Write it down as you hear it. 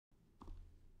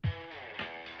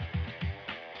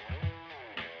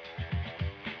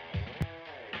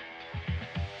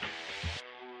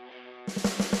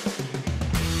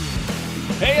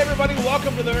Hey everybody,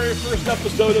 welcome to the very first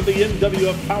episode of the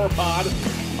NWF Power Pod.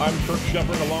 I'm Kirk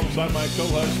Sheppard alongside my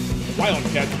co-host,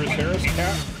 Wildcat Chris Harris.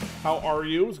 Cat, how are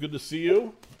you? It's good to see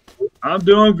you. I'm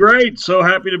doing great. So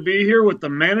happy to be here with the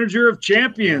manager of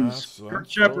champions, Kirk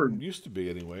Sheppard. Used to be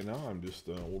anyway. Now I'm just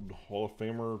an old Hall of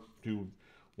Famer who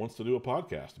wants to do a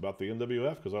podcast about the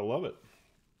NWF because I love it.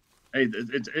 Hey,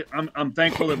 I'm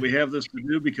thankful that we have this to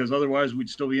do because otherwise we'd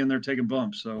still be in there taking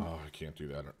bumps. So I can't do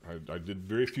that. I did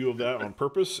very few of that on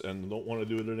purpose and don't want to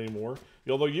do it anymore.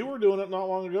 Although you were doing it not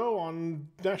long ago on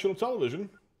national television.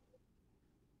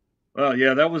 Well,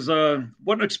 yeah, that was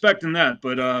wasn't expecting that,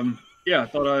 but yeah, I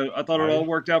thought it all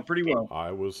worked out pretty well.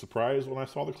 I was surprised when I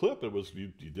saw the clip. It was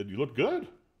you looked good.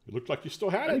 You looked like you still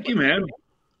had it. Thank you, man.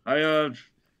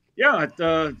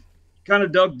 I kind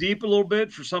of dug deep a little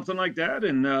bit for something like that,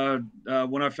 and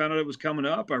when I found out it was coming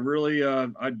up, I really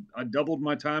I doubled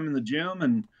my time in the gym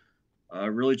and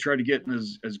really tried to get in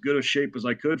as good a shape as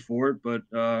I could for it. But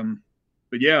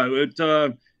yeah, it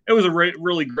was a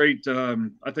really great. I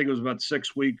think it was about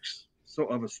 6 weeks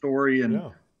of a story, and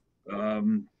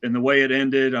and the way it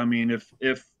ended. I mean,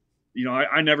 if you know,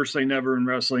 I never say never in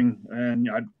wrestling,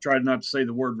 and I tried not to say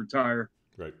the word retire.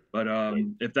 Right. But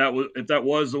if that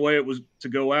was the way it was to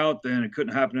go out, then it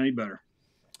couldn't happen any better.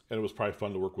 And it was probably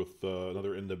fun to work with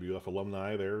another NWF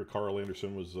alumni there. Carl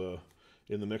Anderson was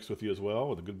in the mix with you as well,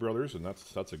 with the Good Brothers, and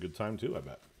that's a good time too, I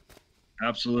bet.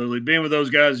 Absolutely, being with those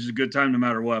guys is a good time no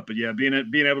matter what. But yeah, being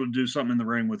able to do something in the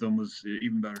ring with them was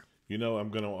even better. You know, I'm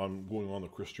going on the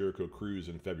Chris Jericho cruise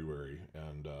in February,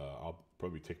 and I'll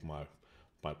probably take my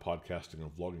podcasting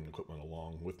and vlogging equipment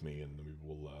along with me, and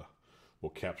we'll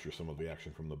capture some of the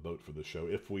action from the boat for the show.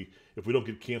 If we don't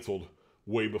get canceled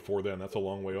way before then, that's a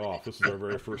long way off. This is our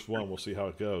very first one. We'll see how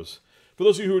it goes. For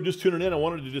those of you who are just tuning in, I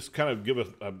wanted to just kind of give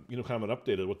kind of an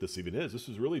update of what this even is. This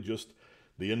is really just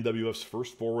the NWF's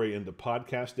first foray into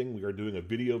podcasting. We are doing a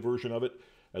video version of it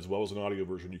as well as an audio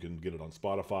version. You can get it on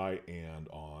Spotify and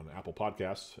on Apple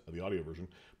Podcasts, the audio version,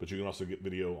 but you can also get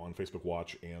video on Facebook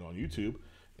Watch and on YouTube.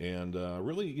 And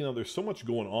really, you know, there's so much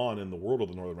going on in the world of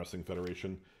the Northern Wrestling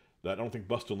Federation that I don't think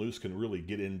Bustin' Loose can really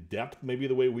get in depth maybe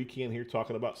the way we can here,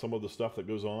 talking about some of the stuff that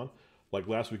goes on. Like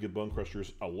last week at Bone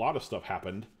Crushers, a lot of stuff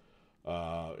happened,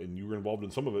 and you were involved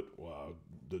in some of it.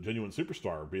 The Genuine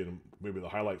Superstar being maybe the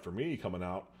highlight for me coming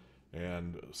out,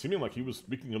 and seeming like he was,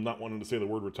 speaking of not wanting to say the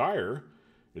word retire,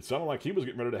 it sounded like he was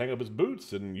getting ready to hang up his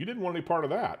boots, and you didn't want any part of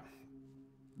that.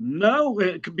 No,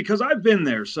 because I've been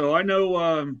there, so I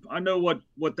know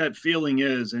what that feeling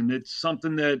is, and it's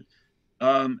something that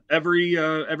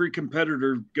every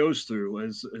competitor goes through.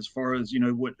 As far as, you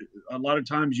know, what a lot of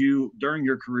times you during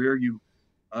your career you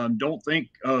don't think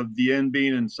of the end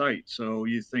being in sight, so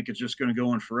you think it's just going to go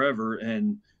on forever,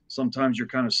 and sometimes you're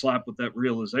kind of slapped with that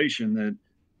realization that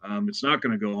it's not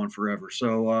going to go on forever.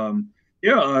 So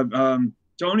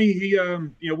Tony, he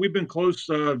you know, we've been close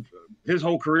his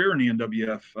whole career in the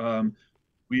NWF.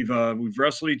 We've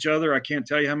wrestled each other, I can't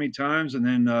tell you how many times, and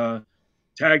then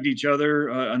tagged with each other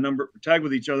a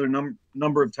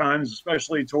number of times,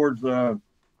 especially towards the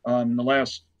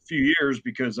last few years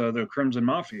because of the Crimson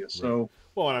Mafia. Right. So,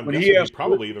 well, and I'm guessing he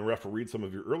probably even refereed some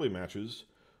of your early matches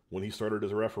when he started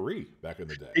as a referee back in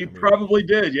the day. He probably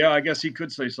did. Yeah, I guess he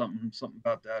could say something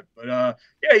about that. But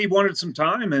yeah, he wanted some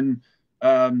time, and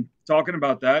talking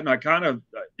about that, and I kind of,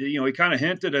 he kind of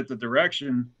hinted at the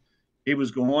direction he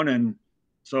was going, and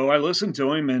so I listened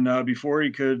to him, and before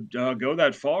he could go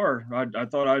that far, I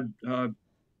thought I'd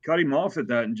cut him off at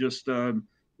that and just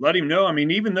let him know. I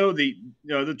mean, even though the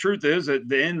truth is that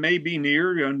the end may be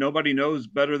near, you know, nobody knows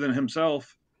better than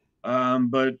himself.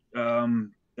 But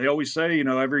they always say, you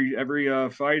know, every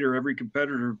fighter, every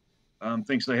competitor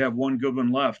thinks they have one good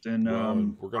one left, and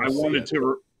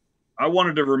I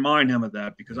wanted to remind him of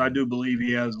that because I do believe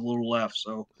he has a little left.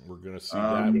 So we're going to see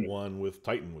that one with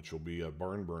Titan, which will be a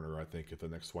barn burner, I think, at the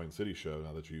next Swine City show,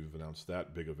 now that you've announced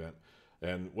that big event.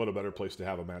 And what a better place to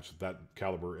have a match of that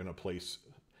caliber in a place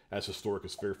as historic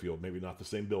as Fairfield. Maybe not the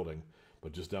same building,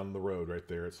 but just down the road right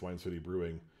there at Swine City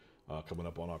Brewing, coming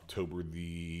up on October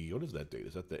what is that date?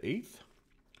 Is that the 8th?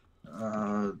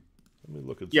 Let me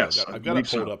look at yes, I've got it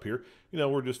pulled up here. You know,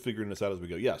 we're just figuring this out as we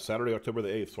go. Yeah, Saturday, October the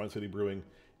 8th, Swine City Brewing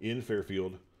in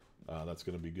Fairfield. That's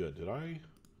going to be good. Did I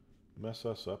mess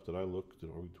us up? Did I look?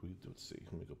 Let's see.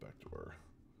 Let me go back to our...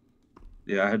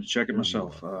 Yeah, I had to check it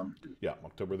myself. Yeah,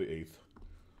 October the 8th.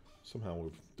 Somehow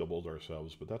we've doubled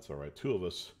ourselves, but that's all right. Two of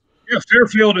us. Yeah,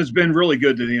 Fairfield has been really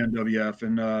good to the NWF.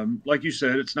 And like you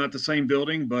said, it's not the same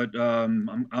building, but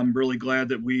I'm really glad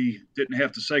that we didn't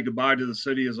have to say goodbye to the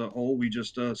city as a whole. We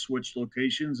just switched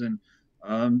locations, and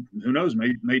who knows,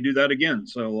 may do that again.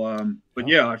 So, but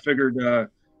yeah, I figured,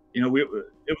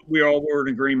 we all were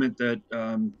in agreement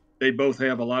that they both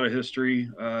have a lot of history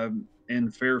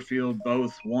in Fairfield.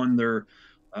 Both are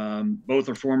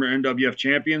former NWF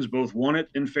champions. Both won it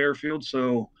in Fairfield.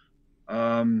 So,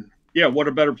 yeah, what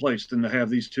a better place than to have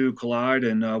these two collide,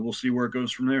 and we'll see where it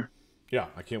goes from there. Yeah,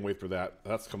 I can't wait for that.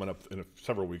 That's coming up in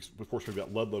several weeks. Of course, we've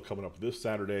got Ludlow coming up this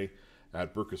Saturday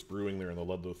at Bircus Brewing there in the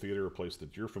Ludlow Theater, a place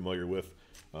that you're familiar with,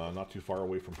 not too far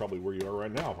away from probably where you are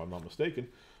right now, if I'm not mistaken.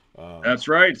 That's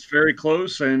right. It's very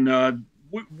close, and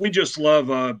we just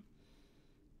love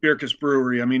Bircus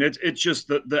Brewery. I mean, it's just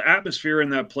the atmosphere in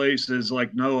that place is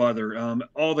like no other.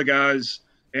 All the guys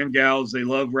and gals, they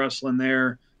love wrestling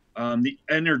there. The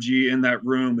energy in that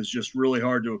room is just really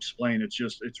hard to explain.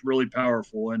 It's really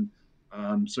powerful. And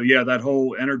so, yeah, that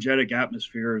whole energetic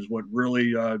atmosphere is what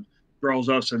really draws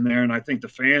us in there. And I think the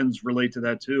fans relate to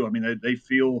that too. I mean, they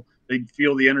feel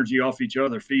the energy off each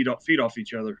other, feed off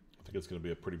each other. I think it's going to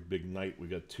be a pretty big night. We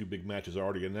got 2 big matches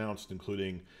already announced,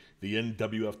 including the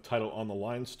NWF title on the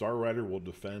line. Star Rider will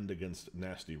defend against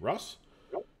Nasty Russ.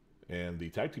 And the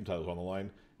tag team titles on the line.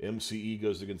 MCE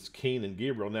goes against Cain and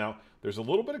Gabriel. Now, there's a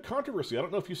little bit of controversy. I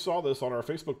don't know if you saw this on our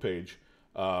Facebook page.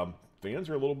 Fans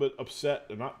are a little bit upset,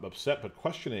 not upset, but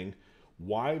questioning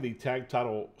why the tag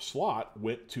title slot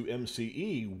went to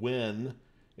MCE when,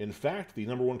 in fact, the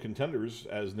number 1 contenders,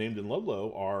 as named in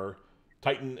Ludlow, are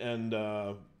Titan and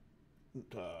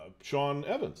Sean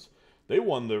Evans. They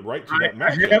won the right to that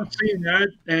match. I have seen that,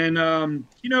 and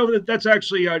that's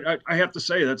actually I have to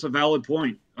say that's a valid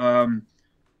point.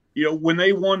 When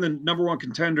they won the number 1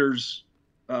 contenders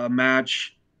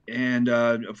match, and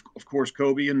of course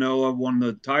Coby and Noah won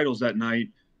the titles that night,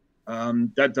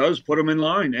 that does put them in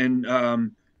line.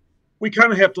 And we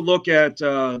kind of have to look at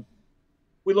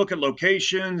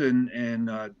locations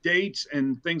and dates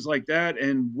and things like that.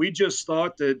 And we just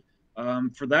thought that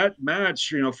for that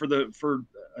match, for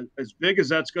as big as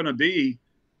that's going to be,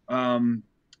 and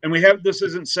this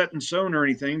isn't set in stone or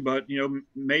anything, but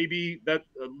maybe that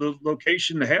the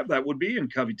location to have that would be in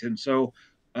Covington. So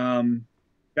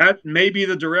that may be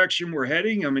the direction we're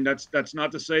heading. I mean, that's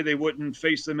not to say they wouldn't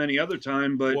face them any other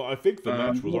time, but I think the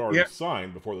match was already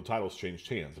signed before the titles changed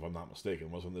hands, if I'm not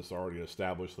mistaken. Wasn't this already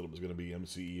established that it was going to be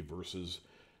MCE versus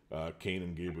Cain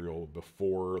and Gabriel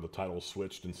before the titles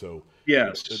switched? And so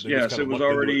yes, it was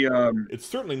already. It's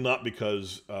certainly not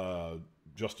because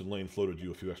Justin Lane floated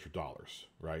you a few extra dollars,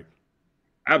 right?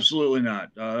 Absolutely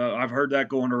not. I've heard that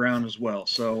going around as well.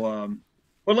 So,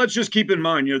 but let's just keep in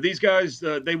mind, these guys,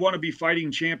 they want to be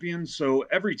fighting champions. So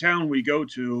every town we go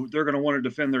to, they're going to want to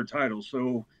defend their titles.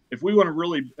 So if we want to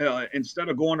really, instead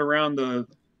of going around the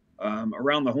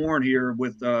horn here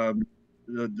with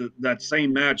that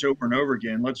same match over and over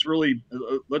again, let's really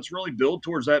build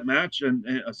towards that match and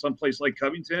someplace like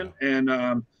Covington,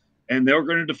 and they're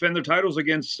going to defend their titles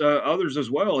against others as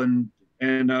well. And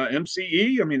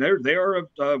MCE, I mean, they are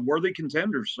a worthy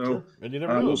contender. So sure. And you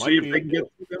never know. We'll see if they can get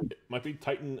through them. It might be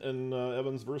Titan and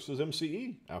Evans versus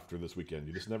MCE after this weekend.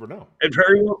 You just never know. It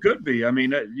very well could be. I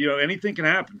mean, anything can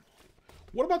happen.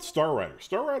 What about Star Rider?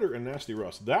 Star Rider and Nasty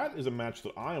Russ. That is a match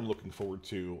that I am looking forward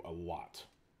to a lot.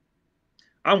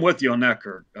 I'm with you on that,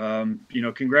 Kirk.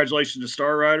 Congratulations to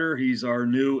Star Rider. He's our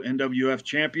new NWF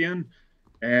champion.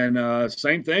 And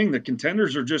same thing, the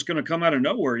contenders are just going to come out of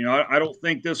nowhere. I don't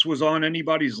think this was on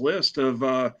anybody's list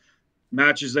of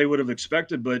matches they would have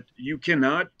expected, but you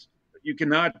cannot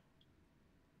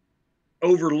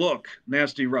overlook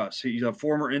Nasty Russ. He's a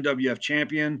former NWF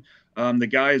champion. The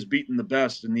guy has beaten the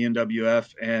best in the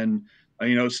NWF, and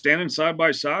standing side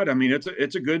by side, I mean,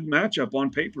 it's a good matchup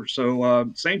on paper.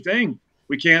 So same thing,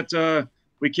 we can't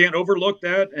overlook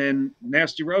that, and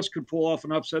Nasty Russ could pull off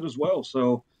an upset as well.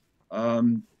 So.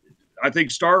 I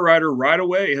think Star Rider right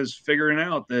away has figured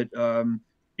out that,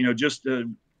 just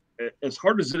as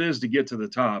hard as it is to get to the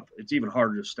top, it's even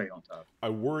harder to stay on top. I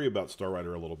worry about Star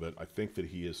Rider a little bit. I think that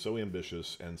he is so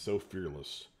ambitious and so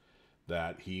fearless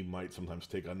that he might sometimes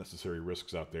take unnecessary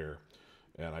risks out there.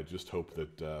 And I just hope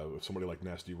that somebody like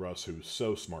Nasty Russ, who's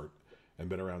so smart and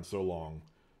been around so long,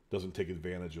 doesn't take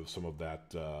advantage of some of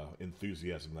that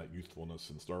enthusiasm, that youthfulness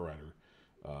in Star Rider.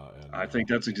 I think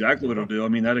that's exactly what it'll do. I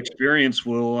mean, that experience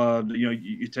will,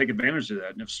 you take advantage of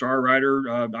that. And if Star Rider,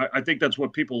 I think that's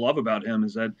what people love about him,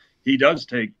 is that he does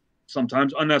take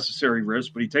sometimes unnecessary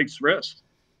risks, but he takes risks.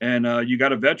 And you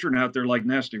got a veteran out there like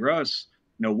Nasty Russ.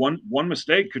 One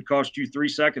mistake could cost you 3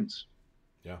 seconds.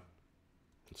 Yeah,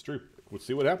 it's true. We'll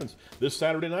see what happens. This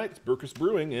Saturday night, it's Bircus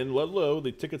Brewing in Ludlow.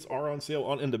 The tickets are on sale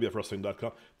on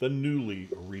NWFWrestling.com, the newly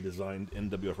redesigned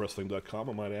NWFWrestling.com,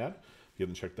 I might add. If you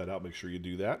haven't checked that out, make sure you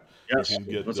do that. Yes, you can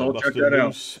get let's all check Busted that out.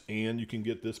 Loose, and you can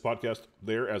get this podcast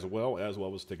there as well as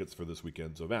tickets for this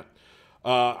weekend's event.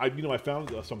 I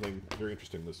found something very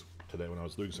interesting today when I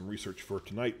was doing some research for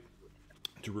tonight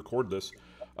to record this.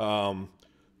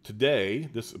 Today,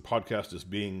 this podcast is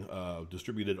being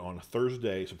distributed on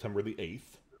Thursday, September the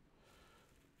 8th.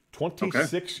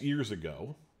 26 years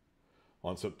ago,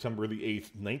 on September the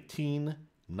 8th,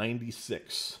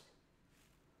 1996,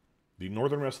 the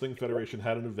Northern Wrestling Federation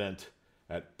had an event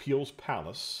at Peel's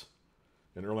Palace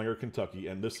in Erlanger, Kentucky,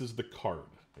 and this is the card.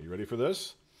 Are you ready for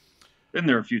this? Been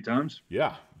there a few times.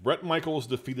 Yeah. Bret Michaels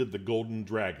defeated the Golden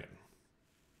Dragon.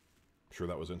 I'm sure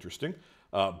that was interesting.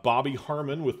 Bobby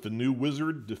Harmon with the New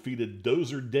Wizard defeated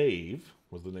Dozer Dave,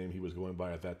 was the name he was going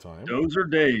by at that time.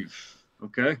 Dozer Dave.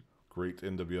 Okay. Great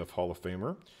NWF Hall of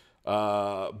Famer.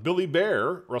 Billy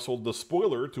Bear wrestled the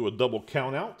Spoiler to a double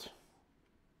countout.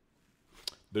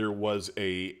 There was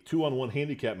a 2-on-1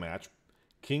 handicap match.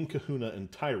 King Kahuna and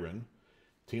Tyron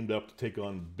teamed up to take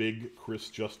on Big Chris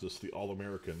Justice, the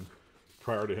All-American,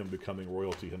 prior to him becoming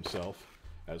royalty himself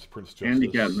as Prince Justice.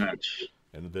 Handicap match.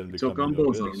 And then took them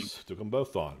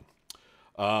both on.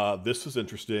 This is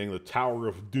interesting. The Tower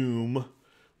of Doom,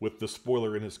 with the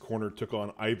Spoiler in his corner, took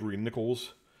on Ivory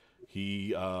Nichols.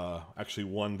 He actually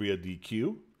won via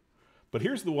DQ. But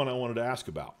here's the one I wanted to ask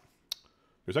about.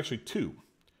 There's actually two.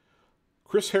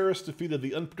 Chris Harris defeated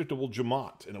the Unpredictable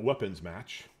Jamot in a weapons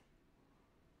match.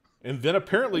 And then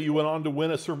apparently you went on to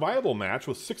win a survival match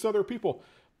with 6 other people.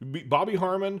 You beat Bobby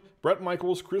Harmon, Bret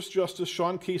Michaels, Chris Justice,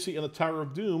 Sean Casey, and the Tower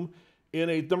of Doom in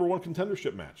a #1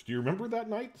 contendership match. Do you remember that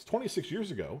night? It's 26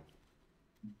 years ago.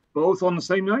 Both on the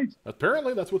same night?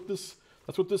 Apparently, that's what this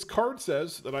card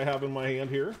says that I have in my hand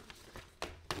here.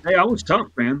 Hey, I was tough,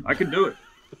 man. I could do it.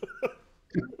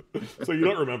 So you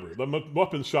don't remember. The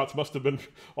weapons shots must have been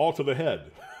all to the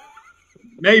head.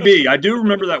 Maybe. I do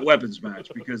remember that weapons match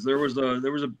because there was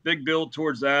a big build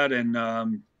towards that, and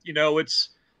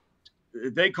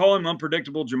they call him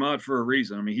Unpredictable Jamot for a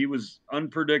reason. I mean, he was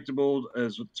unpredictable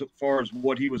as far as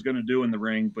what he was going to do in the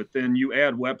ring, but then you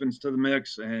add weapons to the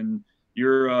mix, and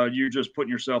you're just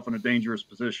putting yourself in a dangerous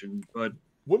position. But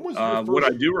what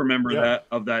I do remember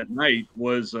that night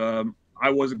was I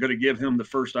wasn't going to give him the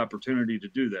first opportunity to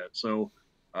do that. So,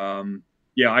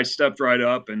 I stepped right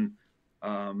up, and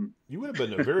you would have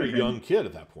been a very young kid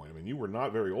at that point. I mean, you were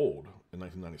not very old in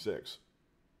 1996.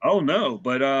 Oh no,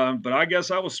 but I guess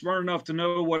I was smart enough to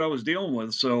know what I was dealing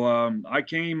with. So I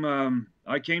came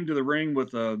to the ring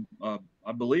with I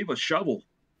believe a shovel,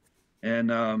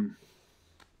 and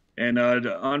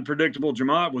Unpredictable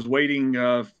Jamot was waiting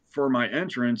for my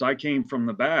entrance. I came from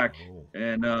the back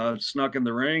and snuck in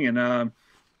the ring, and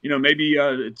maybe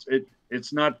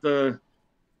it's not the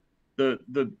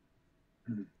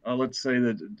let's say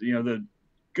that the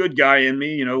good guy in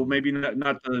me, maybe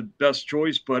not the best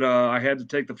choice, but I had to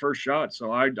take the first shot,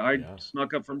 so I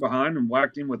snuck up from behind and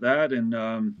whacked him with that. And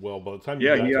well, by the time you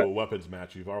got to a weapons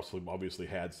match, you've also obviously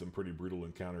had some pretty brutal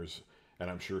encounters, and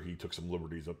I'm sure he took some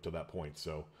liberties up to that point.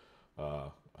 So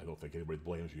I don't think anybody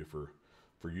blames you for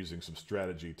using some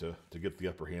strategy to get the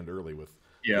upper hand early with.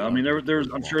 Yeah, I mean,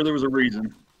 I'm sure there was a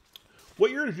reason.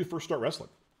 What year did you first start wrestling?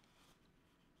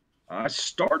 I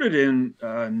started in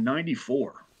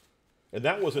 '94. And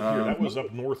that wasn't here. That was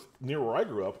up north near where I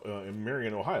grew up in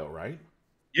Marion, Ohio, right?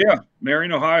 Yeah,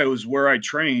 Marion, Ohio is where I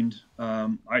trained.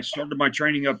 I started my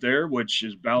training up there, which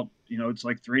is about, it's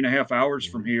like 3.5 hours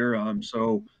from here.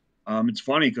 So it's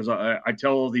funny because I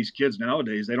tell all these kids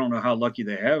nowadays, they don't know how lucky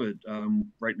they have it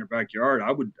right in their backyard.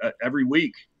 I would every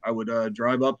week I would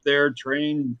drive up there,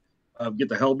 train, get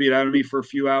the hell beat out of me for a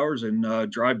few hours,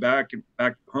 and drive back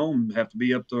home. Have to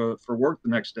be up for work the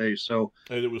next day. So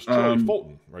and it was Charlie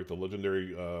Fulton, right? The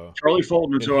legendary Charlie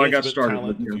Fulton. Until I got started.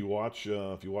 Talent, if you watch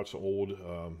the old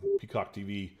Peacock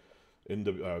TV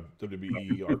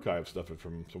WWE archive stuff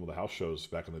from some of the house shows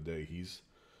back in the day, he's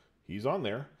on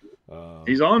there.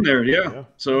 He's on there, yeah.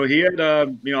 So he had,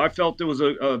 I felt it was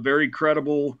a very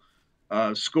credible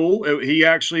school. He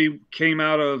actually came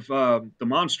out of the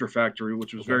Monster Factory,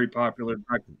 which was very popular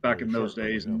back in those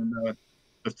days. Yeah. And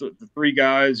the 3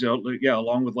 guys,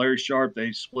 along with Larry Sharp,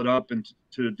 they split up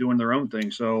into doing their own thing.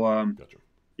 So, gotcha.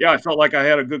 I felt like I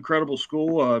had a good, credible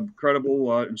school,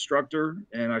 credible instructor,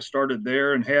 and I started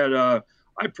there and had I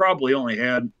probably only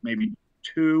had maybe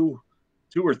two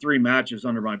or 3 matches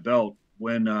under my belt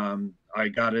when I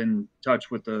got in touch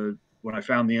with when I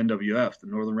found the NWF, the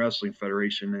Northern Wrestling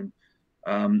Federation. And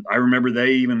I remember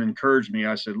they even encouraged me.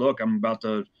 I said, look, I'm about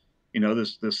to,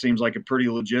 this seems like a pretty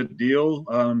legit deal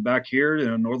back here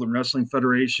in Northern Wrestling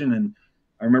Federation. And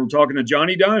I remember talking to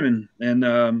Johnny Diamond, and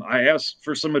I asked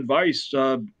for some advice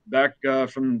back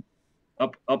from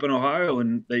up in Ohio,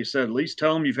 and they said, at least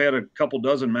tell them you've had a couple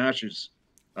dozen matches.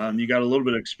 You got a little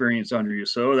bit of experience under you.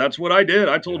 So that's what I did.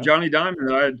 I told Johnny Diamond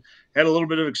that I had a little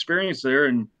bit of experience there,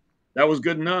 and that was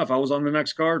good enough. I was on the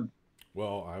next card.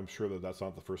 Well, I'm sure that that's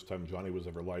not the first time Johnny was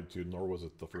ever lied to, nor was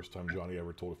it the first time Johnny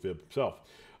ever told a fib himself.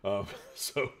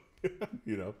 So,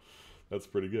 you know, that's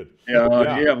pretty good. Yeah,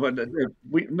 but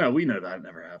we know that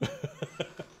never happened.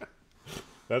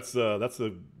 That's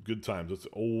the good times. It's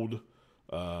old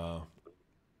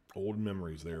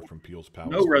memories there from Peel's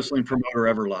Palace. No wrestling promoter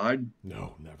ever lied.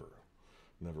 No,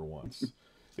 never once.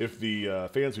 If the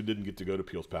fans who didn't get to go to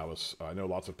Peel's Palace, I know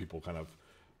lots of people kind of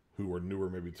who are newer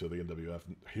maybe to the NWF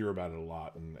hear about it a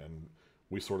lot, and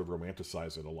we sort of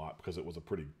romanticize it a lot because it was a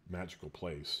pretty magical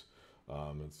place.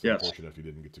 It's unfortunate if you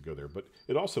didn't get to go there, but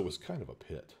it also was kind of a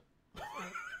pit.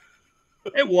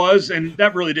 It was, and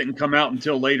that really didn't come out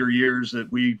until later years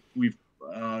that we've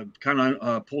kind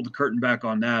of pulled the curtain back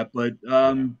on that. But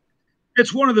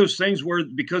it's one of those things where,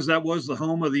 because that was the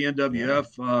home of the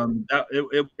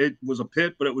NWF, it was a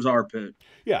pit, but it was our pit.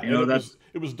 Yeah,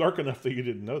 it was dark enough that you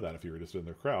didn't know that if you were just in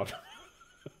the crowd.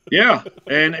 Yeah,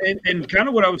 and kind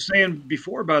of what I was saying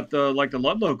before about the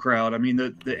Ludlow crowd. I mean,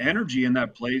 the energy in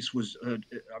that place was,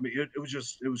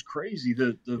 it was crazy.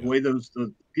 The way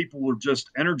the people were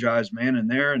just energized, man, in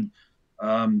there, and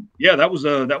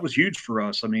that was huge for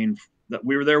us. I mean, that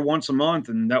we were there once a month,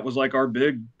 and that was like our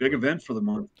big event for the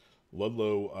month.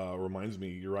 Ludlow reminds me,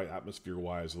 you're right,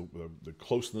 atmosphere-wise, the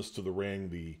closeness to the ring,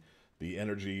 the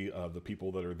energy of the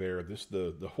people that are there.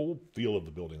 The whole feel of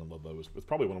the building in Ludlow is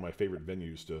probably one of my favorite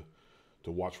venues to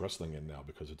watch wrestling in now,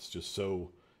 because it's just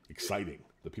so exciting.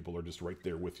 The people are just right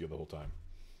there with you the whole time.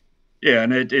 Yeah,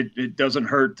 and it doesn't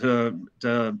hurt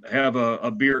to have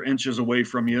a beer inches away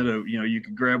from you. You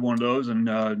can grab one of those and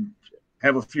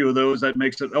have a few of those.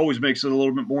 That always makes it a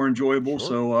little bit more enjoyable.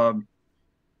 Sure.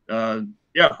 So.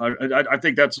 I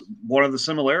think that's one of the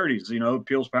similarities.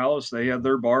 Peel's Palace, they have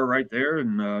their bar right there,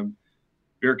 and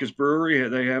Bircus Brewery,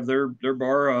 they have their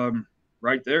bar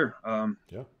right there.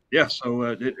 So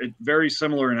it's very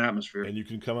similar in atmosphere. And you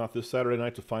can come out this Saturday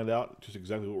night to find out just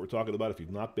exactly what we're talking about. If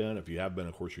you've not been, if you have been,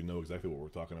 of course, you know exactly what we're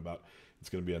talking about. It's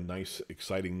going to be a nice,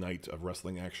 exciting night of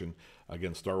wrestling action.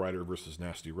 Again, Star Rider versus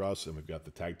Nasty Russ, and we've got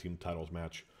the tag team titles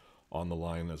match on the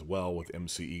line as well, with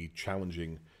MCE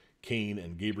challenging Cain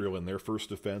and Gabriel in their first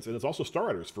defense. And it's also Star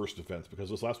Rider's first defense,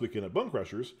 because this last weekend at Bone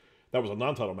Crushers, that was a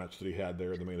non-title match that he had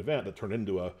there in the main event that turned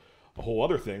into a whole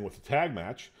other thing with the tag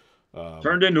match.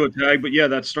 Turned into a tag, but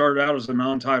that started out as a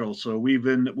non-title. So we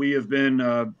have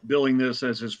been billing this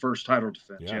as his first title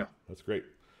defense. Yeah, that's great.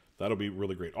 That'll be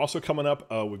really great. Also coming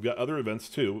up, we've got other events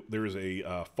too. There is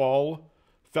a fall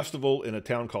festival in a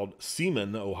town called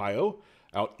Seaman, Ohio,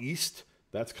 out east.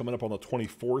 That's coming up on the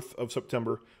 24th of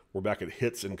September. We're back at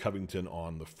Hits in Covington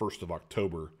on the 1st of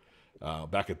October.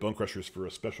 Back at Bone Crushers for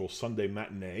a special Sunday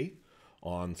matinee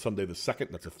on Sunday the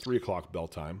 2nd. That's a 3 o'clock bell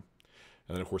time.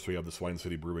 And then, of course, we have the Swine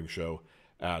City Brewing show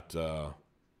at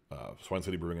Swine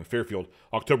City Brewing in Fairfield,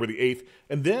 October the 8th.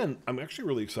 And then, I'm actually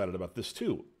really excited about this,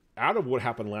 too. Out of what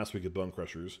happened last week at Bone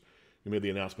Crushers, we made the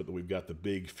announcement that we've got the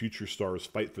big Future Stars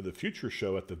Fight for the Future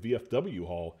show at the VFW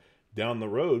Hall down the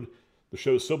road. The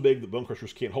show's so big that Bone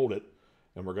Crushers can't hold it.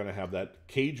 And we're going to have that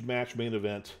cage match main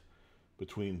event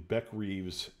between Beck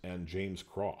Reeves and James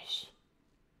Cross.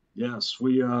 Yes,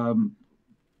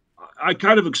 I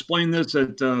kind of explained this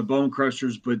at Bone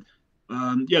Crushers, but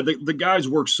the guys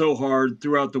work so hard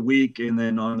throughout the week, and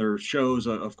then on their shows,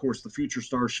 of course, the Future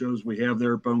Star shows we have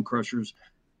there at Bone Crushers.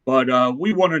 But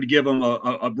we wanted to give them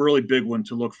a really big one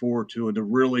to look forward to and to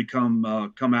really come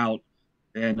out.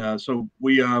 And so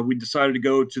we decided to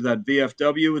go to that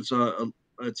VFW.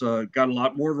 It's got a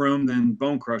lot more room than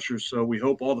Bone Crushers, so we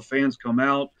hope all the fans come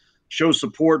out, show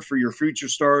support for your future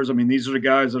stars. I mean, these are the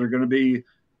guys that are going to be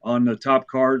on the top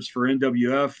cards for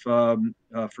NWF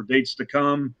for dates to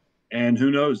come, and who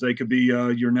knows, they could be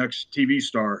your next TV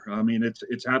star. I mean,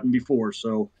 it's happened before,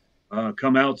 so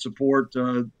come out, support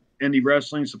indie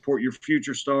wrestling, support your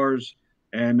future stars.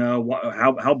 And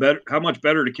how much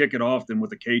better to kick it off than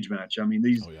with a cage match? I mean,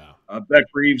 these Beck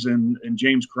Reeves and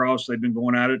James Cross, they've been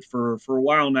going at it for a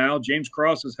while now. James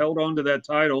Cross has held on to that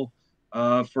title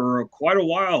for quite a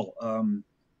while.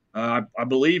 I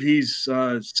believe he's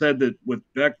said that with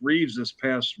Beck Reeves this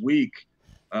past week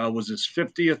was his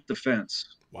 50th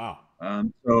defense. Wow.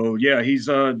 So yeah, he's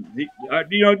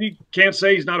you can't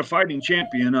say he's not a fighting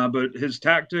champion, but his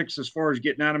tactics as far as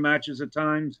getting out of matches at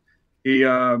times,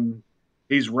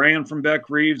 he's ran from Beck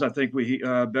Reeves. I think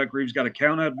Beck Reeves got a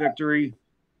count-out victory.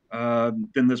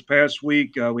 Then this past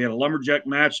week, we had a lumberjack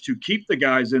match to keep the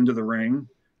guys into the ring.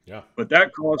 Yeah. But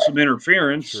that caused some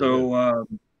interference. Sure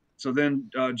So then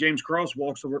James Cross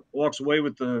walks away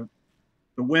with the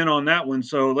win on that one.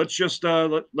 So let's just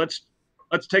let's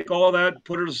take all that,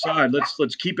 put it aside.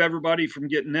 Let's keep everybody from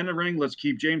getting in the ring. Let's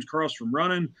keep James Cross from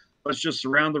running. Let's just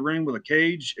surround the ring with a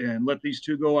cage and let these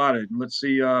two go at it. And let's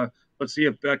see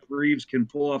if Beck Reeves can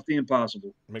pull off the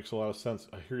impossible. Makes a lot of sense.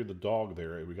 I hear the dog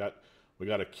there. We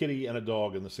got a kitty and a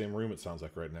dog in the same room. It sounds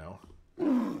like right now.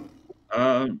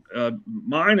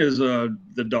 Mine is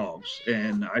the dogs,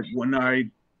 and when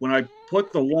I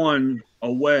put the one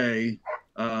away,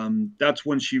 that's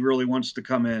when she really wants to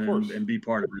come in and be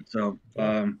part of it. So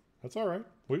that's all right.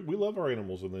 We love our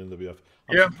animals in the NWF.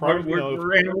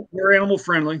 We're animal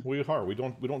friendly. We are. We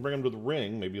don't bring them to the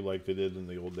ring, maybe like they did in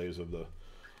the old days of the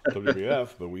WWF,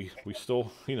 but we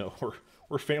still,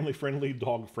 we're family friendly,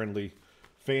 dog friendly,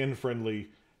 fan friendly.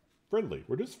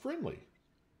 We're just friendly.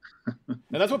 And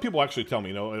that's what people actually tell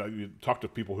me. You talk to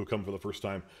people who come for the first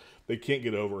time, they can't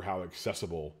get over how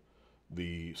accessible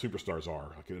the superstars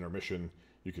are. Like at intermission,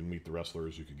 you can meet the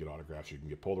wrestlers, you can get autographs, you can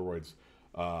get Polaroids.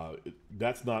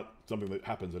 That's not something that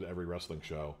happens at every wrestling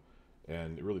show,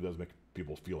 and it really does make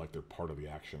people feel like they're part of the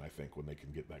action, I think, when they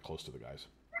can get that close to the guys.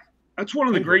 That's one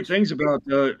of the great things about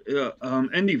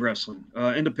indie wrestling,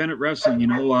 independent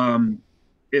wrestling.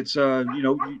 It's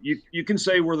you can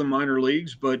say we're the minor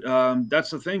leagues, but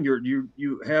that's the thing.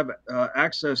 You have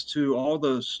access to all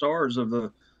the stars of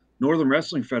the Northern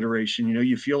Wrestling Federation.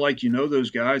 You feel like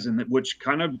those guys, and which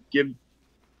kind of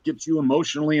gets you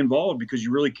emotionally involved because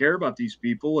you really care about these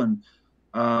people. And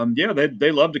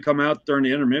they love to come out during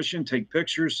the intermission, take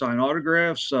pictures, sign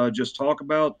autographs, just talk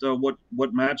about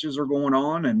what matches are going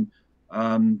on. And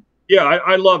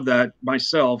I love that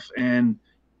myself. And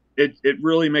it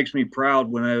really makes me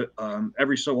proud when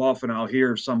every so often I'll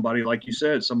hear somebody, like you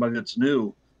said, somebody that's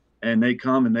new, and they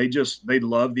come and they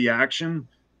love the action.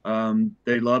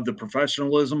 They love the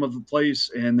professionalism of the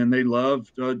place, and then they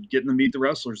love getting to meet the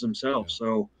wrestlers themselves.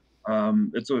 So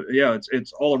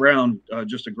it's all around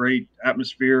just a great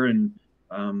atmosphere, and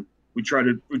we try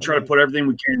to put everything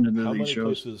we can into these shows. How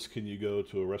many places can you go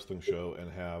to a wrestling show and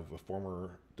have a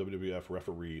former WWF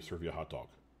referee serve you a hot dog?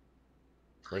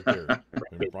 Right there.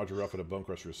 Roger Ruff at a Bone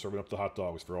Crusher is serving up the hot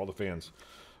dogs for all the fans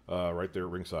right there at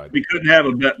ringside. We couldn't have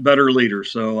a better leader.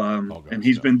 So, and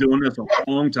he's been doing this a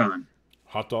long time.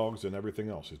 Hot dogs and everything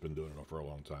else. He's been doing it for a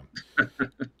long time.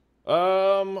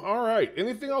 All right.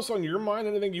 Anything else on your mind?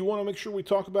 Anything you want to make sure we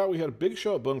talk about? We had a big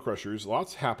show at Bone Crushers.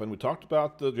 Lots happened. We talked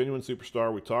about the Genuine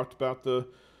Superstar. We talked about the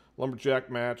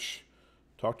Lumberjack match.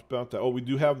 Talked about that. Oh, we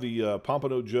do have the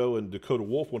Pompano Joe and Dakota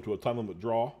Wolf went to a time limit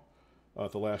draw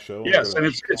at the last show. Yes, and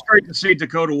it's great to see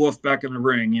Dakota Wolf back in the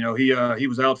ring. He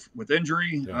was out with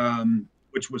injury,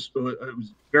 which was it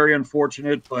was very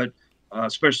unfortunate, but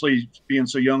especially being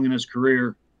so young in his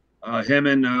career. Him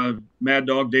and Mad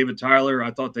Dog David Tyler,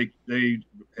 I thought they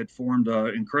had formed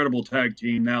an incredible tag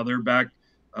team. Now they're back.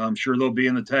 I'm sure they'll be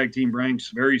in the tag team ranks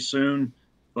very soon.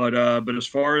 But as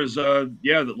far as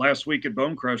the last week at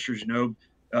Bone Crushers,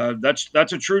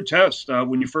 that's a true test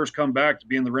when you first come back to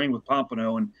be in the ring with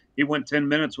Pompano, and he went 10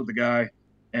 minutes with the guy,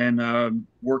 and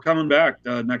we're coming back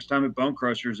next time at Bone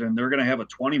Crushers, and they're going to have a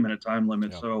 20-minute time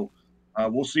limit. Yeah. So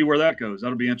we'll see where that goes.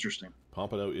 That'll be interesting.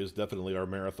 Pompano is definitely our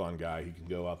marathon guy. He can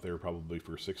go out there probably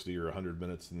for 60 or 100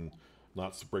 minutes and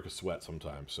not break a sweat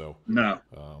sometimes. So no,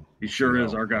 he sure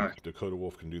is our guy. Dakota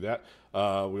Wolf can do that.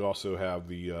 We also have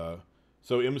the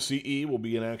so MCE will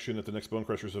be in action at the next Bone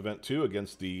Crushers event too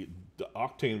against the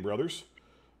Octane Brothers,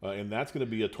 and that's going to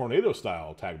be a tornado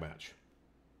style tag match.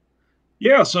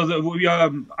 Yeah, so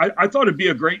I thought it'd be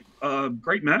a great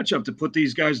matchup to put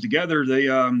these guys together.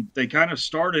 They kind of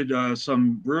started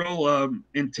some real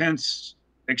intense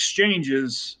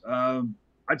exchanges.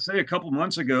 I'd say a couple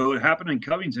months ago, it happened in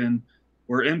Covington,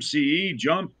 where MCE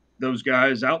jumped those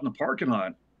guys out in the parking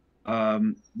lot.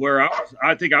 Where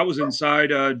I think I was inside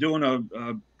doing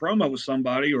a promo with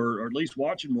somebody, or at least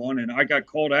watching one, and I got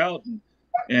called out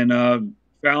and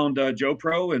found Joe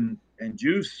Pro and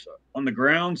Juice on the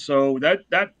ground. So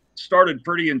that started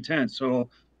pretty intense. So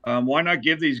why not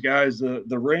give these guys the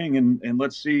ring and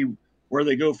let's see where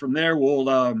they go from there.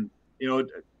 Well, it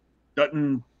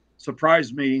doesn't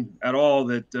surprise me at all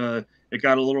that it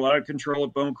got a little out of control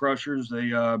at Bone Crushers.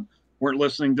 They weren't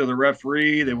listening to the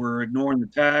referee. They were ignoring the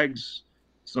tags.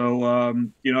 So,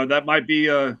 that might be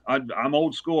I'm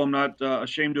old school. I'm not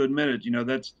ashamed to admit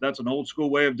it. That's an old school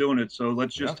way of doing it. So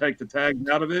let's just take the tags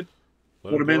out of it.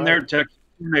 Put them in there, Texas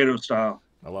tornado style.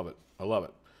 I love it.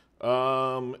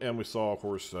 And we saw, of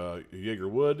course, Jaeger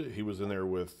Wood. He was in there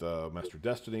with Master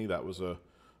Destiny. That was a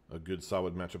a good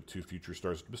solid matchup. Two future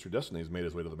stars. Mr. Destiny's made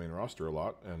his way to the main roster a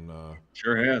lot, and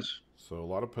sure has. So a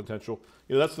lot of potential.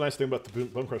 You know, that's the nice thing about the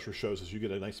Bone Crusher shows is you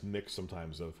get a nice mix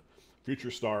sometimes of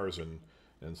future stars and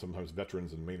sometimes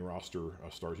veterans and main roster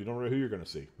stars. You don't know who you're going to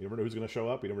see. You never know who's going to show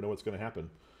up. You never know what's going to happen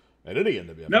at any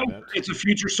NWF event. It's a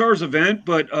future stars event,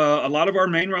 but a lot of our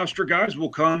main roster guys will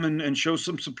come and show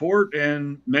some support,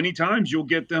 and many times you'll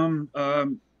get them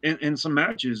in some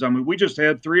matches. I mean, we just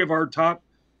had 3 of our top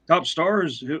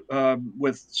stars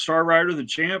with Star Rider, the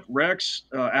champ, Rex,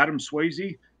 Adam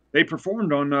Swayze. They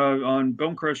performed on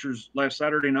Bone Crushers last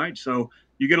Saturday night, so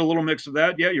you get a little mix of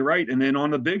that. Yeah, you're right. And then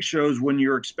on the big shows, when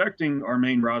you're expecting our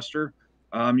main roster,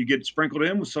 you get sprinkled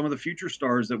in with some of the future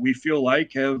stars that we feel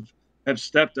like have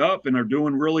stepped up and are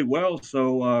doing really well.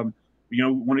 So,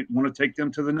 want to take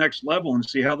them to the next level and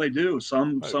see how they do.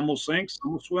 Some will sink,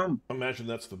 some will swim. I imagine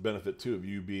that's the benefit too of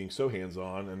you being so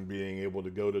hands-on and being able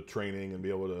to go to training and be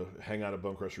able to hang out at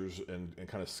Bone Crushers and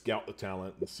kind of scout the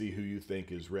talent and see who you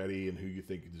think is ready and who you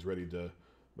think is ready to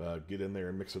get in there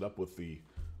and mix it up with the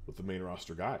main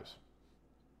roster guys.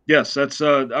 Yes, that's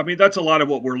that's a lot of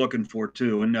what we're looking for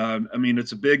too. And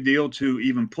it's a big deal to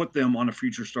even put them on a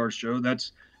Future Stars show.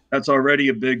 That's already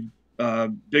a big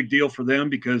deal for them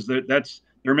because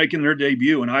they're making their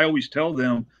debut. And I always tell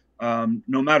them,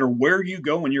 no matter where you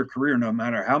go in your career, no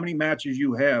matter how many matches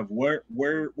you have,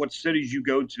 what cities you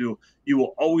go to, you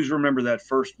will always remember that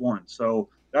first one. So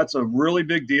that's a really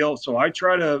big deal. So I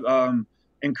try to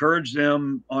encourage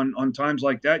them on times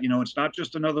like that. It's not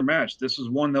just another match. This is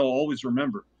one they'll always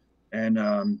remember. And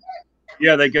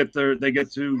they get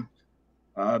to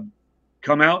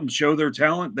come out and show their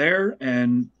talent there.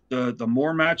 And the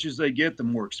more matches they get, the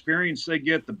more experience they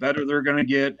get, the better they're going to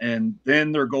get. And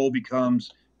then their goal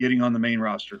becomes getting on the main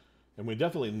roster. And we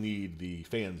definitely need the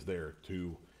fans there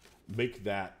to make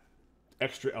that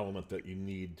extra element that you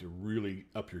need to really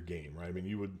up your game, right? I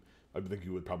mean, I think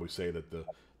you would probably say that the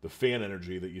fan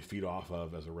energy that you feed off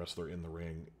of as a wrestler in the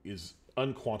ring is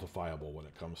unquantifiable when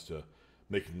it comes to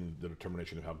making the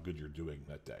determination of how good you're doing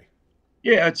that day.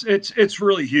 Yeah, it's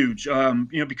really huge,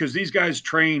 because these guys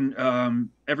train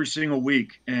every single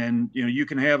week, and you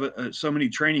can have so many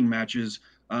training matches,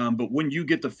 but when you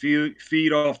get the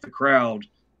feed off the crowd,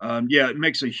 it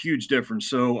makes a huge difference.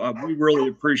 So we really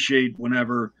appreciate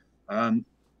whenever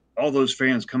all those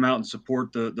fans come out and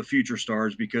support the future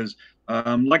stars because,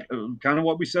 like kind of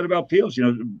what we said about Peels,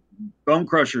 Bone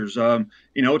Crushers,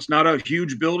 it's not a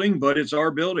huge building, but it's our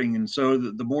building, and so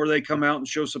the more they come out and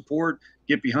show support,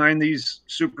 get behind these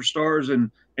superstars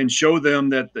and show them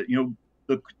that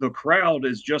the crowd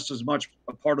is just as much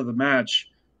a part of the match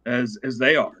as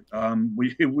they are.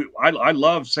 I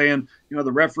love saying,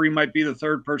 the referee might be the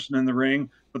third person in the ring,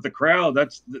 but the crowd,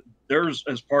 there's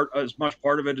as much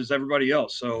part of it as everybody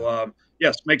else. So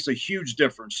yes, makes a huge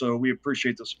difference. So we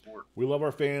appreciate the support. We love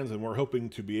our fans, and we're hoping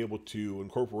to be able to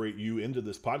incorporate you into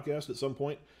this podcast at some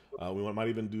point. We might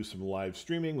even do some live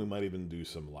streaming. We might even do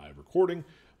some live recording.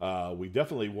 We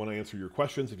definitely want to answer your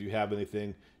questions. If you have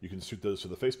anything, you can shoot those to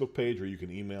the Facebook page, or you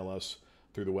can email us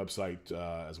through the website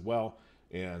as well.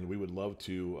 And we would love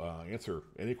to answer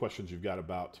any questions you've got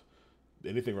about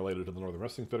anything related to the Northern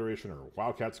Wrestling Federation or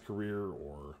Wildcat's career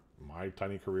or my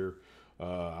tiny career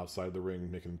outside the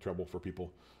ring, making trouble for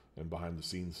people and behind the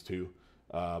scenes too.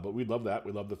 But we'd love that.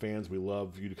 We love the fans. We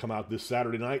love you to come out this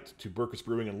Saturday night to Bircus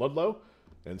Brewing in Ludlow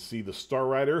and see the Star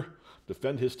Rider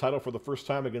defend his title for the first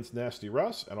time against Nasty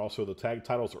Russ. And also the tag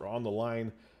titles are on the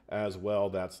line as well.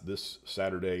 That's this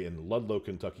Saturday in Ludlow,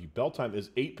 Kentucky. Bell time is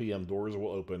 8 p.m. Doors will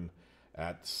open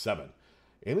at 7.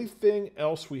 Anything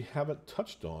else we haven't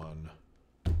touched on,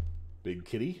 Big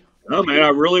Kitty? Oh, man, I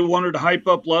really wanted to hype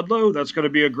up Ludlow. That's going to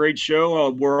be a great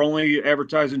show. We're only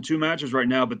advertising 2 matches right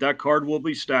now, but that card will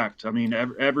be stacked. I mean,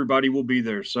 everybody will be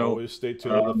there. So always stay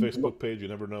tuned on the Facebook page. You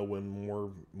never know when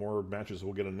more matches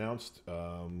will get announced.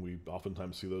 We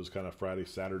oftentimes see those kind of Friday,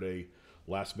 Saturday,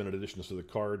 last-minute additions to the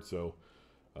card. So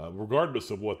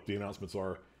regardless of what the announcements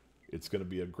are, it's going to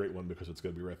be a great one because it's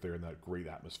going to be right there in that great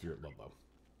atmosphere at Ludlow.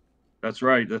 That's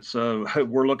right. That's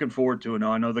we're looking forward to it.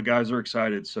 Now I know the guys are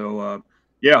excited. So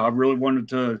I really wanted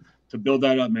to build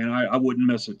that up, man. I wouldn't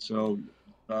miss it. So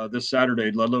this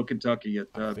Saturday, Ludlow, Kentucky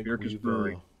at Bircus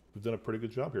Brewery. We've done a pretty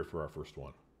good job here for our first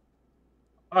one.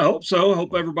 I hope so. I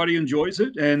hope everybody enjoys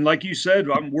it. And like you said,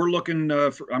 we're looking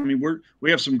we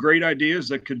have some great ideas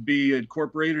that could be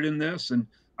incorporated in this, and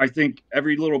I think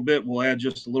every little bit will add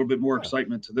just a little bit more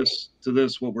excitement to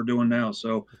this what we're doing now.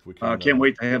 So can't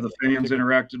wait to have the fans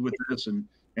interacted with this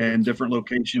and different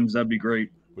locations. That'd be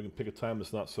great. We can pick a time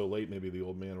that's not so late. Maybe the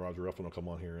old man Roger Ruffin will come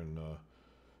on here and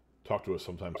talk to us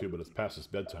sometime too. But it's past his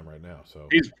bedtime right now, so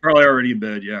he's probably already in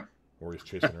bed. Yeah. or he's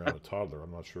chasing around a toddler.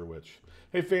 I'm not sure which.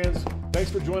 Hey fans,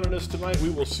 thanks for joining us tonight. We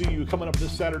will see you coming up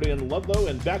this Saturday in Ludlow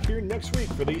and back here next week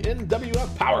for the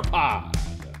NWF Power Pod.